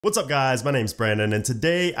What's up guys, my name's Brandon, and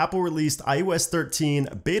today Apple released iOS 13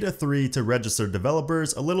 Beta 3 to registered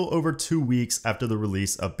developers a little over 2 weeks after the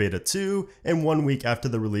release of Beta 2 and 1 week after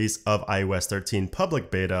the release of iOS 13 Public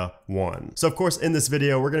Beta 1. So of course in this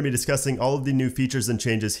video we're going to be discussing all of the new features and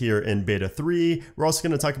changes here in Beta 3. We're also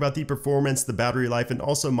going to talk about the performance, the battery life, and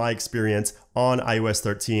also my experience on iOS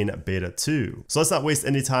 13 Beta 2. So let's not waste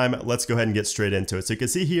any time, let's go ahead and get straight into it. So you can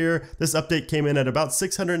see here, this update came in at about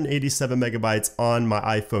 687 megabytes on my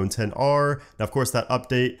iPhone 10R. Now, of course, that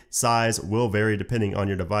update size will vary depending on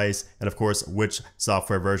your device and, of course, which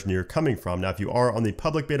software version you're coming from. Now, if you are on the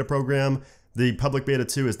public beta program, the public beta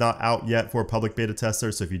 2 is not out yet for public beta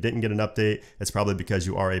testers, so if you didn't get an update, it's probably because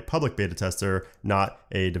you are a public beta tester, not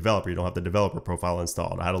a developer. You don't have the developer profile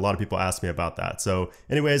installed. I had a lot of people ask me about that. So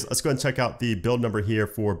anyways, let's go ahead and check out the build number here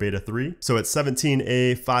for beta 3. So it's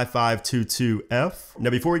 17A5522F. Now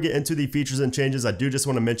before we get into the features and changes, I do just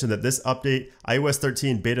want to mention that this update, iOS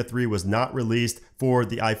 13 beta 3, was not released for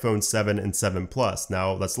the iPhone 7 and 7 Plus.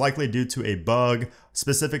 Now that's likely due to a bug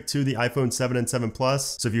specific to the iPhone 7 and 7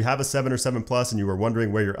 Plus. So if you have a 7 or 7 Plus and you were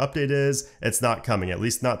wondering where your update is, it's not coming, at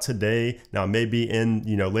least not today. Now it may be in,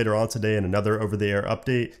 later on today in another over-the-air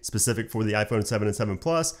update specific for the iPhone 7 and 7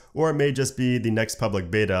 Plus, or it may just be the next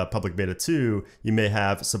public beta 2, you may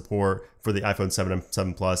have support for the iPhone 7 and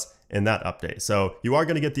 7 Plus in that update. So you are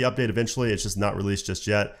going to get the update eventually, it's just not released just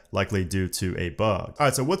yet, likely due to a bug. All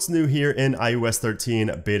right, so what's new here in iOS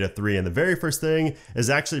 13 Beta 3? And the very first thing is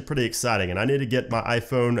actually pretty exciting, and I need to get my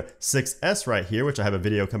iPhone 6S right here, which I have a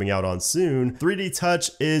video coming out on soon. 3D Touch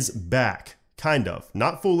is back, kind of,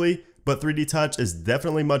 not fully, but 3D Touch is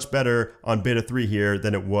definitely much better on Beta 3 here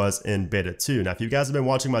than it was in Beta 2. Now, if you guys have been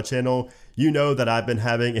watching my channel, you know that I've been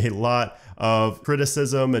having a lot of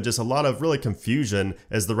criticism and just a lot of really confusion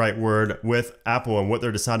is the right word with Apple and what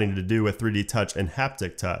they're deciding to do with 3D Touch and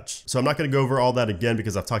haptic touch. So I'm not going to go over all that again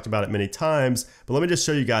because I've talked about it many times, but let me just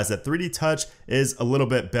show you guys that 3D Touch is a little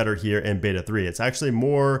bit better here in Beta 3. It's actually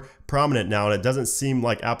more prominent now, and it doesn't seem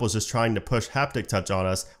like Apple's just trying to push haptic touch on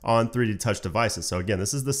us on 3D Touch devices. So again,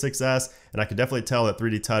 this is the 6S, and I can definitely tell that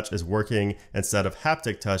 3D Touch is working instead of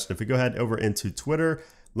haptic touch. And if we go ahead over into Twitter,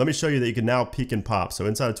 let me show you that you can now peek and pop. So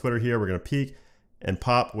inside of Twitter here, we're going to peek and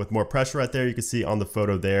pop with more pressure right there. You can see on the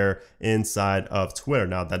photo there inside of Twitter.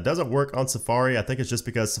 Now that doesn't work on Safari. I think it's just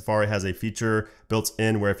because Safari has a feature built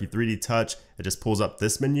in where if you 3D touch, it just pulls up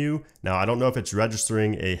this menu. Now I don't know if it's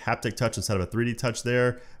registering a haptic touch instead of a 3D touch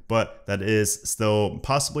there, but that is still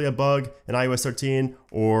possibly a bug in iOS 13,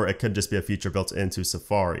 or it could just be a feature built into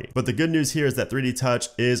Safari. But the good news here is that 3D Touch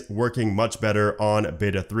is working much better on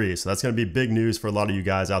Beta 3. So that's going to be big news for a lot of you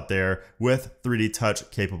guys out there with 3D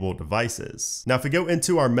Touch capable devices. Now, if we go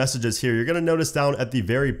into our messages here, you're going to notice down at the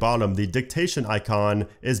very bottom, the dictation icon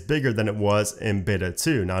is bigger than it was in Beta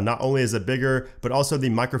 2. Now, not only is it bigger, but also the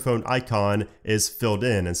microphone icon is filled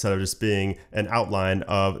in. Instead of just being an outline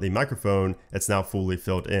of the microphone, it's now fully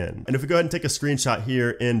filled in. And if we go ahead and take a screenshot here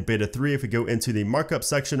in Beta 3, if we go into the markup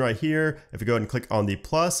section right here, if we go ahead and click on the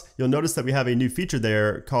plus, you'll notice that we have a new feature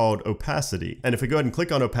there called opacity. And if we go ahead and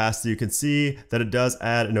click on opacity, you can see that it does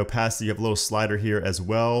add an opacity. You have a little slider here as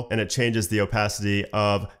well, and it changes the opacity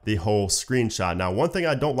of the whole screenshot. Now, one thing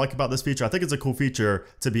I don't like about this feature, I think it's a cool feature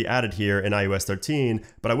to be added here in iOS 13,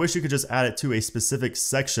 but I wish you could just add it to a specific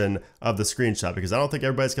section of the screenshot, because I don't think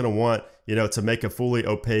everybody's going to want, to make a fully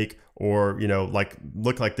opaque or, like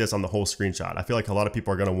look like this on the whole screenshot. I feel like a lot of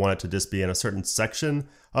people are going to want it to just be in a certain section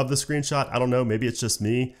of the screenshot. I don't know, maybe it's just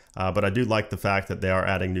me, but I do like the fact that they are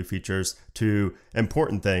adding new features to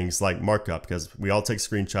important things like markup, because we all take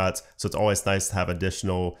screenshots, so it's always nice to have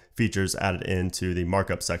additional features added into the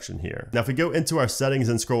markup section here. Now, if we go into our settings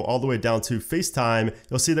and scroll all the way down to FaceTime,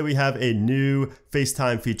 you'll see that we have a new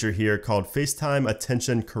FaceTime feature here called FaceTime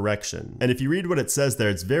Attention Correction. And if you read what it says there,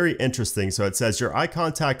 it's very interesting. So it says your eye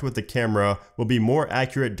contact with the camera will be more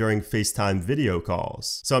accurate during FaceTime video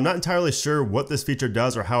calls. So I'm not entirely sure what this feature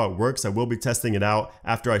does or how it works. I will be testing it out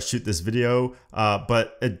after I shoot this video,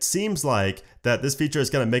 but it seems like that this feature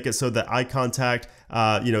is going to make it so that eye contact,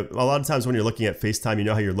 a lot of times when you're looking at FaceTime, you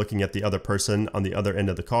know how you're looking at the other person on the other end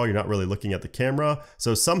of the call. You're not really looking at the camera.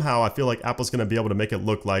 So somehow I feel like Apple's going to be able to make it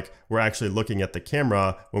look like we're actually looking at the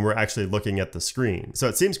camera when we're actually looking at the screen. So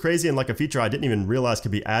it seems crazy and like a feature I didn't even realize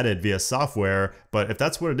could be added via software, but if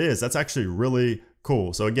that's what it is, that's actually really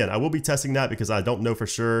cool. So again, I will be testing that because I don't know for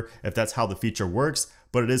sure if that's how the feature works,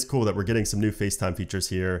 but it is cool that we're getting some new FaceTime features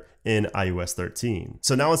here in iOS 13.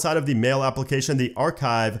 So now inside of the Mail application, the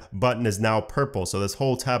archive button is now purple. So this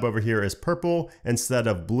whole tab over here is purple instead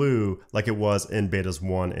of blue like it was in betas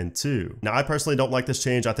 1 and 2. Now I personally don't like this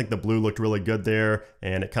change. I think the blue looked really good there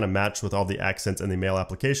and it kind of matched with all the accents in the Mail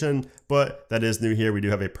application, but that is new here. We do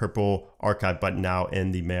have a purple archive button now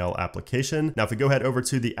in the Mail application. Now if we go ahead over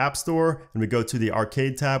to the App Store and we go to the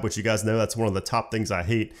Arcade tab, which you guys know that's one of the top things I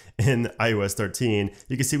hate in iOS 13,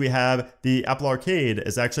 you can see we have the Apple Arcade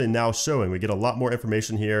is actually now showing. We get a lot more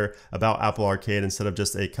information here about Apple Arcade instead of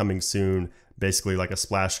just a coming soon, basically like a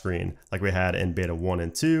splash screen like we had in beta 1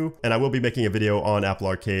 and 2. And I will be making a video on Apple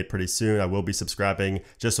Arcade pretty soon. I will be subscribing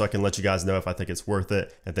just so I can let you guys know if I think it's worth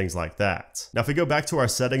it and things like that. Now if we go back to our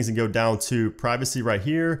settings and go down to privacy right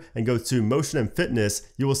here and go to motion and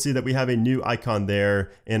fitness, you will see that we have a new icon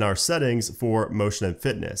there in our settings for motion and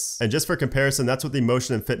fitness. And just for comparison, that's what the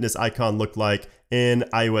motion and fitness icon looked like in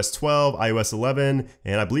iOS 12, iOS 11,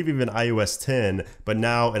 and I believe even iOS 10, but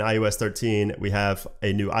now in iOS 13, we have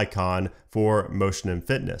a new icon for motion and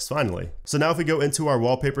fitness, finally. So now if we go into our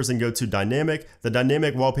wallpapers and go to dynamic, the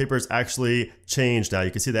dynamic wallpapers actually changed now.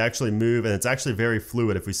 You can see they actually move and it's actually very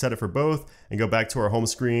fluid. If we set it for both and go back to our home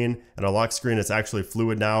screen and our lock screen, it's actually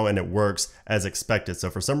fluid now and it works as expected. So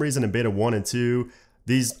for some reason in beta 1 and 2,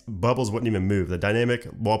 these bubbles wouldn't even move. The dynamic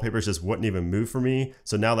wallpapers just wouldn't even move for me.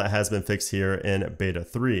 So now that has been fixed here in beta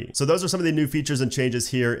 3. So those are some of the new features and changes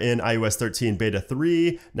here in iOS 13 beta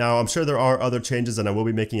 3. Now I'm sure there are other changes and I will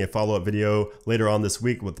be making a follow-up video later on this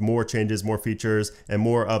week with more changes, more features, and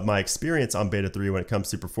more of my experience on beta 3 when it comes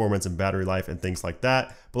to performance and battery life and things like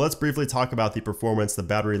that. But let's briefly talk about the performance, the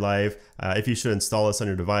battery life, if you should install this on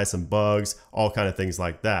your device, and bugs, all kind of things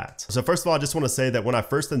like that. So first of all, I just want to say that when I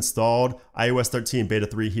first installed iOS 13 beta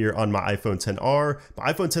 3 here on my iPhone XR,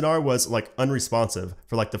 my iPhone XR was like unresponsive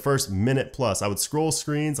for like the first minute plus. I would scroll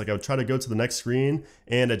screens, like I would try to go to the next screen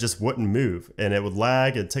and it just wouldn't move and it would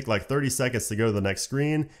lag. It'd take like 30 seconds to go to the next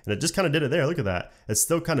screen and it just kind of did it there. Look at that. It's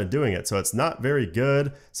still kind of doing it. So it's not very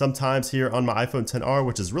good sometimes here on my iPhone XR,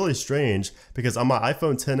 which is really strange because on my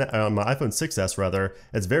iPhone 6s rather,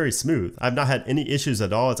 it's very smooth. I've not had any issues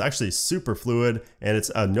at all. It's actually super fluid and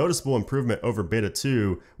it's a noticeable improvement over beta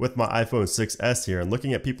 2 with my iPhone 6s here. And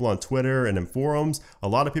looking at people on Twitter and in forums, a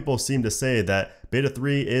lot of people seem to say that beta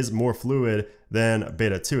 3 is more fluid than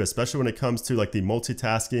beta 2, especially when it comes to like the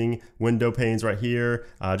multitasking window panes right here,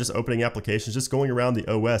 just opening applications, just going around the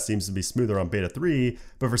OS seems to be smoother on beta 3.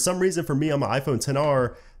 But for some reason for me on my iPhone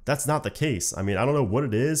XR, that's not the case. I mean, I don't know what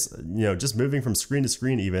it is, you know, just moving from screen to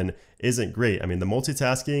screen even isn't great. I mean, the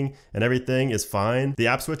multitasking and everything is fine. The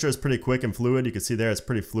app switcher is pretty quick and fluid. You can see there it's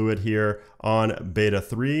pretty fluid here on beta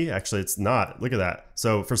 3. Actually, it's not. Look at that.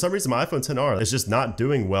 So for some reason, my iPhone XR is just not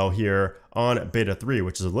doing well here on beta 3,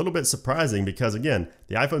 which is a little bit surprising because again,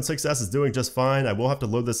 the iPhone 6s is doing just fine. I will have to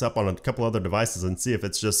load this up on a couple other devices and see if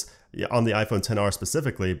it's just on the iPhone XR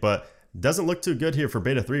specifically, but doesn't look too good here for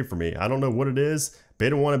beta 3 for me. I don't know what it is.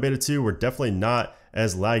 Beta 1 and beta 2 were definitely not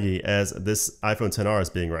as laggy as this iPhone XR is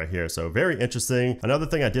being right here. So very interesting. Another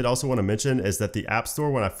thing I did also want to mention is that the App Store,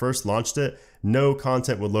 when I first launched it, no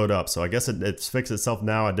content would load up. So I guess it's fixed itself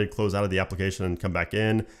now. I did close out of the application and come back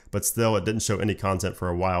in, but still it didn't show any content for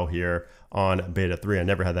a while here on beta 3. I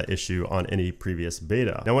never had that issue on any previous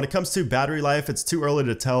beta. Now when it comes to battery life, it's too early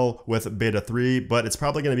to tell with beta 3, but it's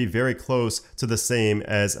probably going to be very close to the same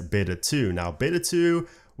as beta 2. Now beta 2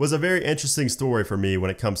 was a very interesting story for me when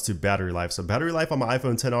it comes to battery life. So battery life on my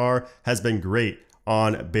iPhone XR has been great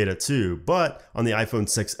on beta 2, but on the iPhone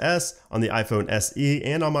 6s, on the iPhone SE,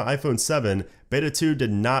 and on my iPhone 7, beta 2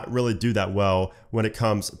 did not really do that well when it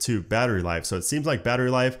comes to battery life. So it seems like battery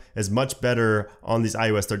life is much better on these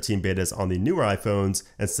iOS 13 betas on the newer iPhones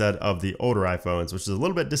instead of the older iPhones, which is a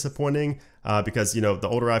little bit disappointing because, you know, the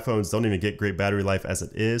older iPhones don't even get great battery life as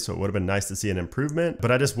it is. So it would have been nice to see an improvement,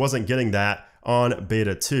 but I just wasn't getting that on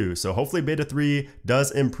beta 2. So hopefully beta 3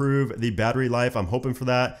 does improve the battery life. I'm hoping for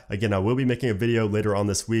that. Again, I will be making a video later on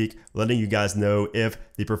this week letting you guys know if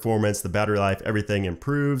the performance, the battery life, everything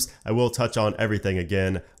improves. I will touch on everything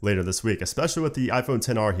again later this week, especially with the iPhone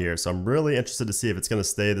XR here. So I'm really interested to see if it's going to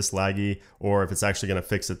stay this laggy or if it's actually going to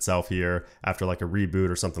fix itself here after like a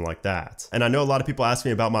reboot or something like that. And I know a lot of people ask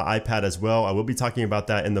me about my iPad as well. well. I will be talking about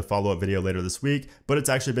that in the follow-up video later this week, but it's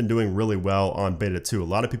actually been doing really well on beta 2. A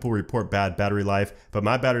lot of people report bad battery life, but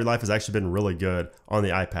my battery life has actually been really good on the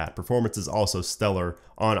iPad. Performance is also stellar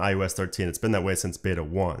on iOS 13. It's been that way since beta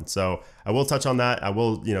 1. So I will touch on that. I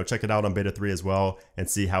will, check it out on beta 3 as well and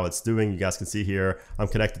see how it's doing. You guys can see here, I'm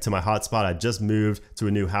connected to my hotspot. I just moved to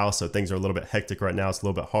a new house, so things are a little bit hectic right now. It's a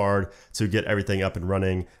little bit hard to get everything up and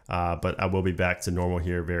running, but I will be back to normal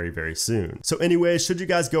here very, very soon. So anyways, should you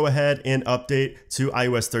guys go ahead and update to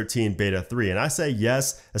iOS 13 beta 3? And I say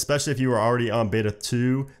yes, especially if you are already on beta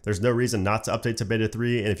 2. There's no reason not to update to beta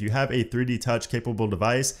 3. And if you have a 3D touch capable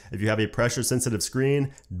device, if you have a pressure sensitive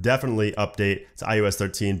screen, definitely update to iOS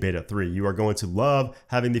 13 beta 3. You are going to love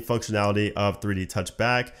having the functionality of 3D touch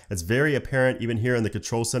back. It's very apparent even here in the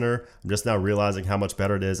control center. I'm just now realizing how much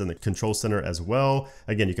better it is in the control center as well.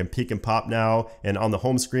 Again, you can peek and pop now, and on the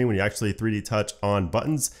home screen when you actually 3D touch on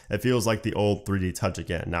buttons, it feels like the old 3D touch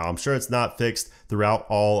again. Now, I'm sure it's not fixed throughout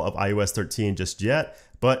all of iOS 13 just yet,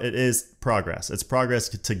 but it is progress. It's progress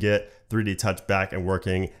to get 3D touch back and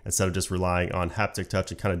working instead of just relying on haptic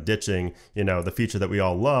touch and kind of ditching, the feature that we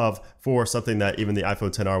all love for something that even the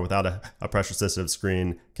iPhone XR without a pressure sensitive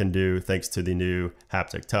screen can do thanks to the new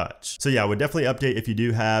haptic touch. So yeah, I would definitely update if you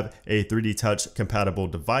do have a 3D touch compatible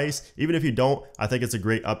device. Even if you don't, I think it's a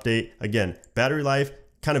great update. Again, battery life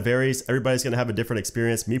kind of varies. Everybody's going to have a different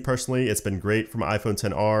experience. Me personally, it's been great for my iPhone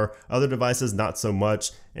XR. Other devices, not so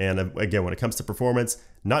much. And again, when it comes to performance,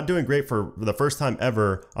 not doing great for the first time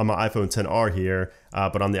ever on my iPhone XR here,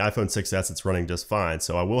 but on the iPhone 6s, it's running just fine.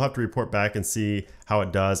 So I will have to report back and see how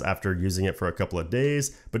it does after using it for a couple of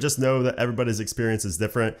days, but just know that everybody's experience is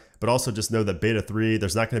different, but also just know that beta 3,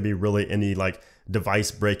 there's not going to be really any like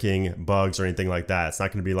device breaking bugs or anything like that. It's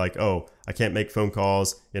not going to be like, oh, I can't make phone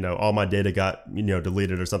calls, all my data got,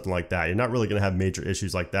 deleted or something like that. You're not really going to have major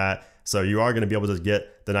issues like that. So you are going to be able to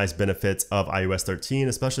get the nice benefits of iOS 13,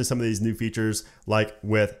 especially some of these new features like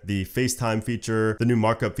with the FaceTime feature, the new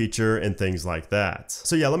markup feature, and things like that.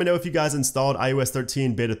 So yeah, let me know if you guys installed iOS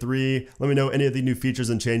 13 beta 3. Let me know any of the new features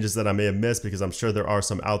and changes that I may have missed, because I'm sure there are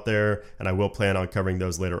some out there and I will plan on covering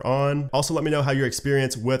those later on. Also, let me know how your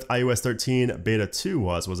experience with iOS 13 beta 2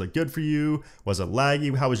 was. Was it good for you? Was it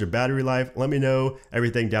laggy? How was your battery life? Let me know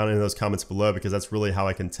everything down in those comments below, because that's really how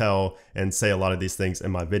I can tell and say a lot of these things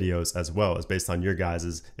in my videos as well, as based on your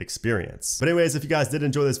guys' experience. But anyways, if you guys did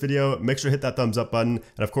enjoy this video, make sure to hit that thumbs up button,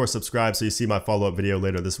 and of course subscribe so you see my follow-up video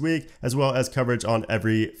later this week, as well as coverage on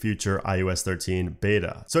every future iOS 13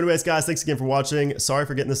 beta. So anyways guys, thanks again for watching. Sorry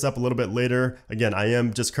for getting this up a little bit later. Again, I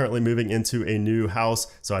am just currently moving into a new house,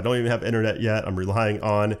 so I don't even have internet yet. I'm relying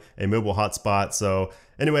on a mobile hotspot. So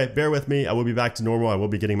anyway, bear with me. I will be back to normal. I will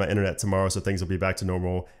be getting my internet tomorrow, so things will be back to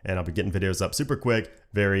normal, and I'll be getting videos up super quick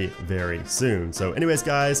very, very soon. So anyways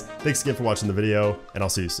guys, thanks again for watching the video, and I'll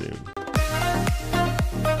see you soon.